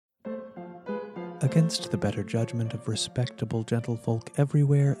Against the better judgment of respectable gentlefolk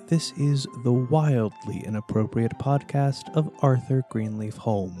everywhere, this is the wildly inappropriate podcast of Arthur Greenleaf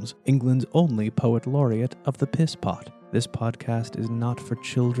Holmes, England's only poet laureate of the piss pot. This podcast is not for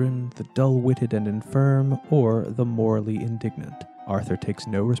children, the dull-witted and infirm, or the morally indignant. Arthur takes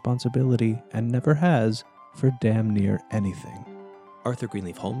no responsibility, and never has, for damn near anything. Arthur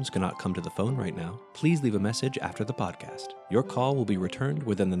Greenleaf Holmes cannot come to the phone right now. Please leave a message after the podcast. Your call will be returned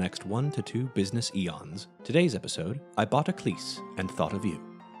within the next 1 to 2 business eons. Today's episode, I bought a Cleese and thought of you.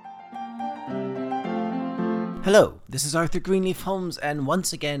 Hello, this is Arthur Greenleaf Holmes, and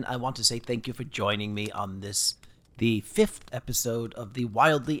once again I want to say thank you for joining me on this, the 5th episode of the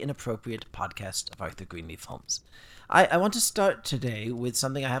wildly inappropriate podcast of Arthur Greenleaf Holmes. I want to start today with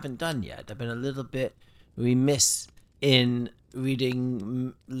something I haven't done yet. I've been a little bit remiss in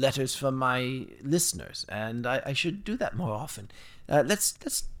reading letters from my listeners, and I should do that more often.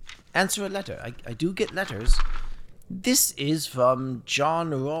 Let's answer a letter. I do get letters. This is from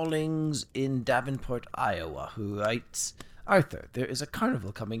John Rawlings in Davenport, Iowa, who writes, Arthur, there is a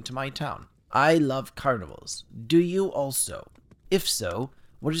carnival coming to my town. I love carnivals. Do you also? If so,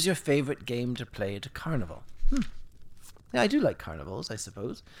 what is your favorite game to play at a carnival? Yeah, I do like carnivals, I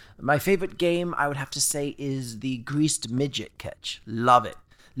suppose. My favorite game, I would have to say, is the greased midget catch. Love it.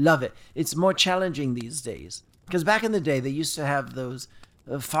 Love it. It's more challenging these days. Because back in the day, they used to have those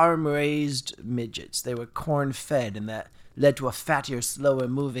farm-raised midgets. They were corn-fed, and that led to a fattier,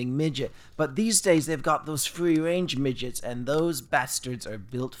 slower-moving midget. But these days, they've got those free-range midgets, and those bastards are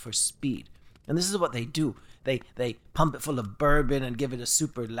built for speed. And this is what they do. They pump it full of bourbon and give it a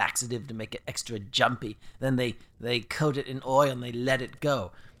super laxative to make it extra jumpy. Then they coat it in oil and they let it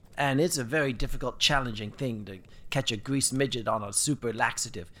go. And it's a very difficult, challenging thing to catch a greased midget on a super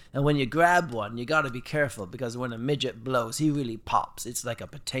laxative. And when you grab one, you gotta be careful, because when a midget blows, he really pops. It's like a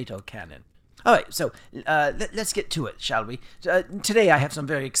potato cannon. All right, so let's get to it, shall we? Today I have some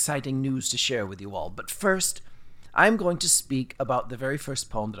very exciting news to share with you all. But first, I'm going to speak about the very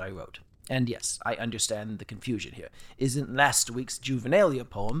first poem that I wrote. And yes, I understand the confusion here. Isn't last week's Juvenilia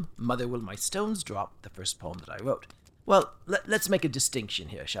poem, Mother Will My Stones Drop, the first poem that I wrote? Well, let's make a distinction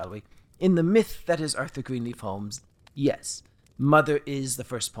here, shall we? In the myth that is Arthur Greenleaf Holmes, yes, Mother is the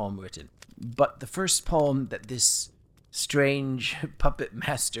first poem written. But the first poem that this strange puppet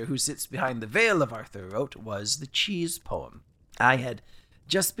master who sits behind the veil of Arthur wrote was the Cheese poem. I had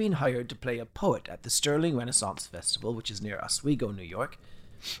just been hired to play a poet at the Sterling Renaissance Festival, which is near Oswego, New York,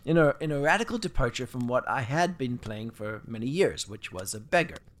 in a radical departure from what I had been playing for many years, which was a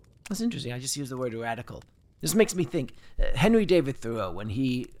beggar. That's interesting. I just used the word radical. This makes me think, Henry David Thoreau, when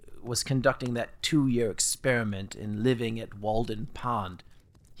he was conducting that 2-year experiment in living at Walden Pond,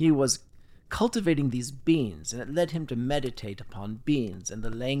 he was cultivating these beans, and it led him to meditate upon beans and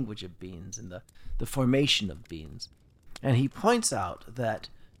the language of beans and the formation of beans. And he points out that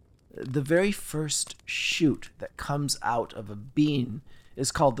the very first shoot that comes out of a bean is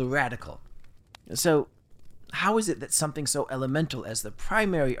called the radical. So, how is it that something so elemental as the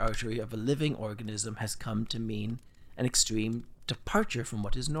primary artery of a living organism has come to mean an extreme departure from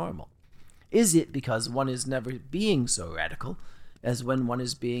what is normal? Is it because one is never being so radical as when one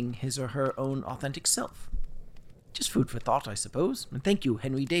is being his or her own authentic self? Just food for thought, I suppose. And thank you,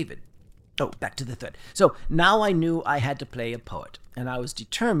 Henry David. Oh, back to the thread. So now I knew I had to play a poet, and I was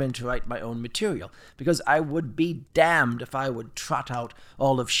determined to write my own material, because I would be damned if I would trot out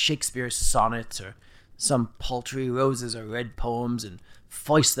all of Shakespeare's sonnets or some paltry Roses or Red poems and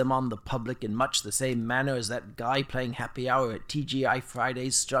foist them on the public in much the same manner as that guy playing Happy Hour at TGI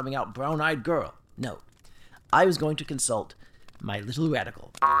Fridays strumming out Brown-Eyed Girl. No, I was going to consult my little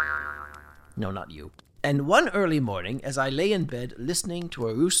radical. No, not you. And one early morning, as I lay in bed listening to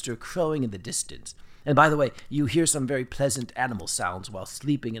a rooster crowing in the distance, and by the way, you hear some very pleasant animal sounds while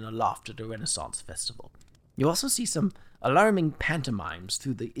sleeping in a loft at a Renaissance festival. You also see some alarming pantomimes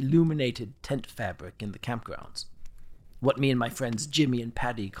through the illuminated tent fabric in the campgrounds. What me and my friends Jimmy and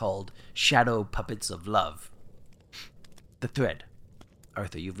Patty called shadow puppets of love. The thread.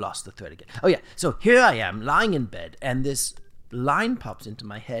 Arthur, you've lost the thread again. Oh yeah, so here I am, lying in bed, and this line pops into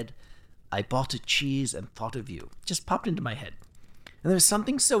my head. I bought a cheese and thought of you. Just popped into my head. And there was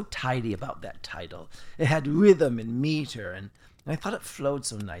something so tidy about that title. It had rhythm and meter, and I thought it flowed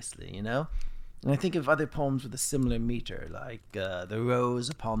so nicely, you know? And I think of other poems with a similar meter, like The Rose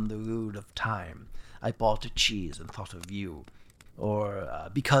Upon the Rood of Time, I Bought a Cheese and Thought of You, or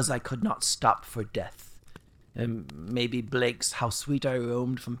Because I Could Not Stop for Death, and maybe Blake's How Sweet I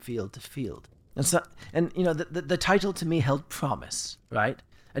Roamed from Field to Field. And you know, the title to me held promise, right?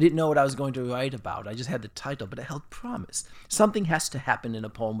 I didn't know what I was going to write about. I just had the title, but it held promise. Something has to happen in a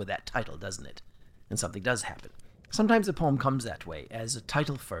poem with that title, doesn't it? and something does happen. Sometimes a poem comes that way, as a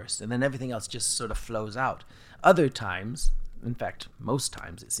title first, and then everything else just sort of flows out. Other times, in fact, most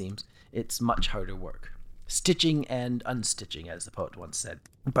times it seems, it's much harder work. Stitching and unstitching, as the poet once said.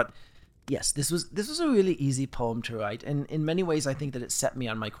 But yes, this was a really easy poem to write, and in many ways I think that it set me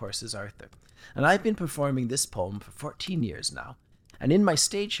on my course as Arthur. And I've been performing this poem for 14 years now. And in my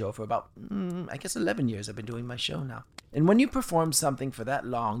stage show for about, 11 years I've been doing my show now. And when you perform something for that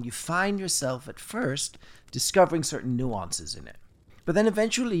long, you find yourself at first discovering certain nuances in it. But then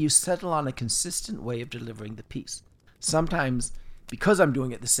eventually you settle on a consistent way of delivering the piece. Sometimes, because I'm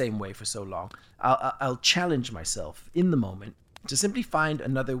doing it the same way for so long, I'll challenge myself in the moment to simply find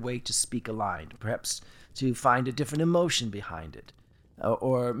another way to speak a line, perhaps to find a different emotion behind it,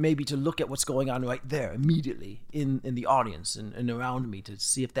 or maybe to look at what's going on right there immediately in the audience and around me to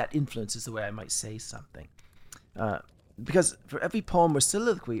see if that influences the way I might say something. Because for every poem or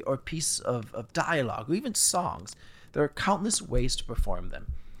soliloquy or piece of dialogue or even songs, there are countless ways to perform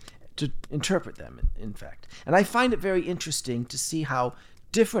them, to interpret them, in fact. And I find it very interesting to see how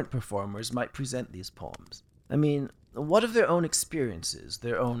different performers might present these poems. I mean, what of their own experiences,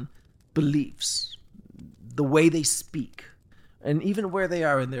 their own beliefs, the way they speak, and even where they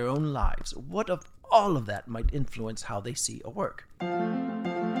are in their own lives? What of all of that might influence how they see a work?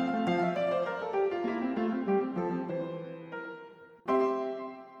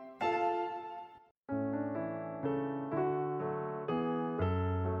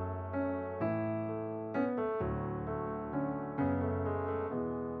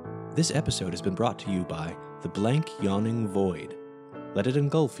 This episode has been brought to you by The Blank Yawning Void. Let it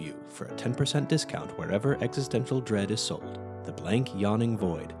engulf you for a 10% discount wherever existential dread is sold. The Blank Yawning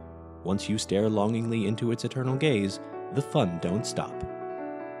Void. Once you stare longingly into its eternal gaze, the fun don't stop.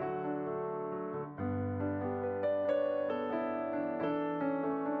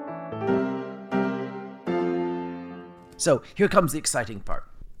 So here comes the exciting part.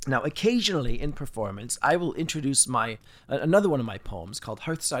 Now, occasionally in performance, I will introduce another one of my poems called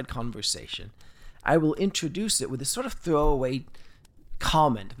Hearthside Conversation. I will introduce it with a sort of throwaway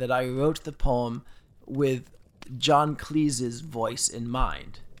comment that I wrote the poem with John Cleese's voice in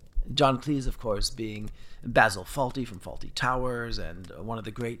mind. John Cleese, of course, being Basil Fawlty from Fawlty Towers and one of the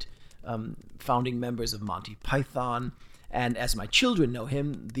great founding members of Monty Python, and as my children know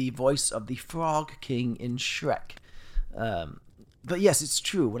him, the voice of the Frog King in Shrek. But yes, it's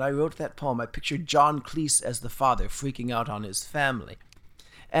true. When I wrote that poem, I pictured John Cleese as the father freaking out on his family.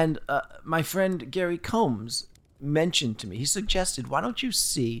 And my friend Gary Combs mentioned to me, he suggested, why don't you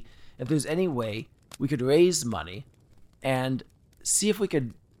see if there's any way we could raise money and see if we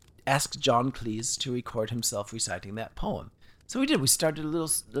could ask John Cleese to record himself reciting that poem. So we did. We started a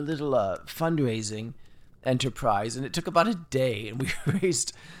little fundraising enterprise, and it took about a day, and we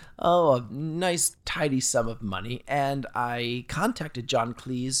raised a nice tidy sum of money. And I contacted John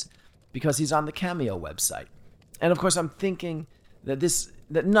Cleese because he's on the Cameo website. And of course, I'm thinking that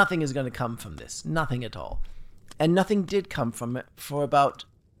nothing is going to come from this, nothing at all. And nothing did come from it for about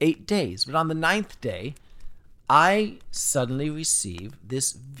 8 days. But on the 9th day, I suddenly received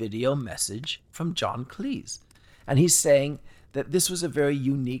this video message from John Cleese. And he's saying that this was a very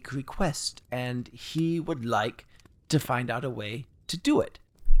unique request, and he would like to find out a way to do it.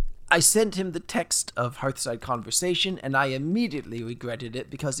 I sent him the text of Hearthside Conversation, and I immediately regretted it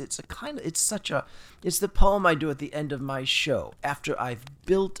because it's the poem I do at the end of my show after I've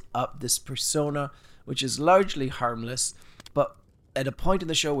built up this persona, which is largely harmless, but at a point in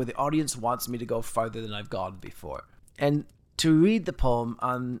the show where the audience wants me to go farther than I've gone before. And to read the poem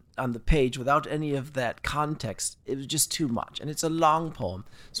on the page without any of that context, it was just too much. And it's a long poem.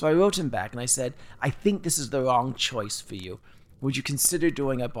 So I wrote him back and I said, I think this is the wrong choice for you. Would you consider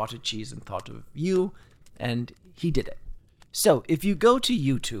doing I Bought a Cheese and Thought of You? And he did it. So if you go to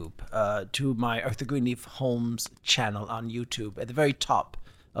YouTube, to my Arthur Greenleaf Holmes channel on YouTube, at the very top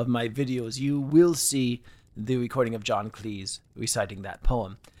of my videos, you will see the recording of John Cleese reciting that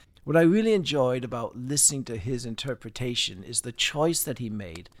poem. What I really enjoyed about listening to his interpretation is the choice that he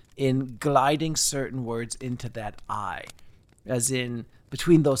made in gliding certain words into that I. As in,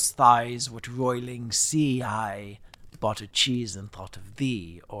 between those thighs, what roiling sea I bought a cheese and thought of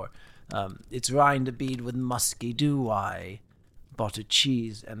thee. Or, it's rind a bead with musky dew I bought a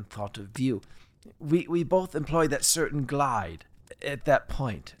cheese and thought of you. We both employ that certain glide at that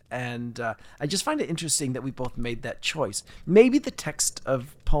point. And I just find it interesting that we both made that choice. Maybe the text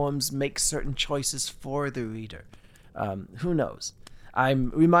of poems makes certain choices for the reader. Who knows? I'm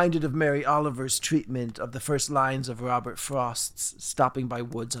reminded of Mary Oliver's treatment of the first lines of Robert Frost's Stopping by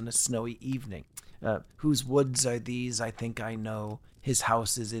Woods on a Snowy Evening. Whose woods are these? I think I know. His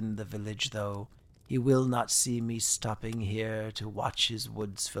house is in the village, though. He will not see me stopping here to watch his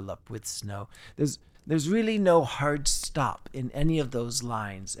woods fill up with snow. There's really no hard stop in any of those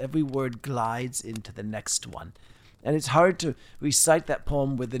lines. Every word glides into the next one. And it's hard to recite that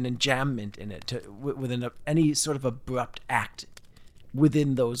poem with an enjambment in it, with any sort of abrupt act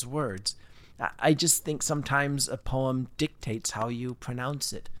within those words. I just think sometimes a poem dictates how you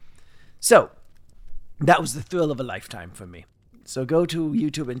pronounce it. So, that was the thrill of a lifetime for me. So go to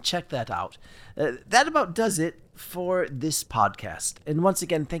YouTube and check that out. That about does it for this podcast. And once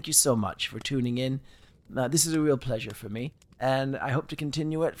again, thank you so much for tuning in. This is a real pleasure for me, and I hope to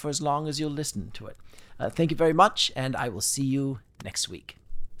continue it for as long as you'll listen to it. Thank you very much, and I will see you next week.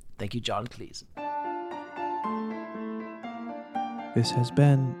 Thank you, John Cleese. This has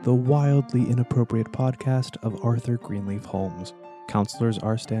been the wildly inappropriate podcast of Arthur Greenleaf Holmes. Counselors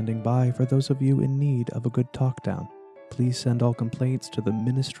are standing by for those of you in need of a good talk down. Please send all complaints to the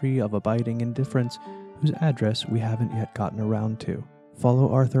Ministry of Abiding Indifference, whose address we haven't yet gotten around to. Follow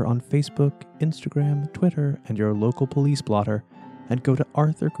Arthur on Facebook, Instagram, Twitter, and your local police blotter, and go to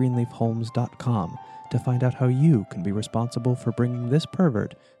arthurgreenleafholmes.com to find out how you can be responsible for bringing this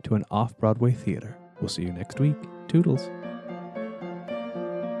pervert to an off-Broadway theater. We'll see you next week. Toodles.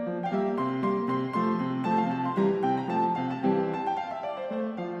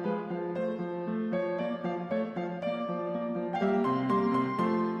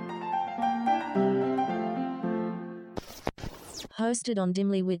 Hosted on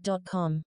dimlywit.com.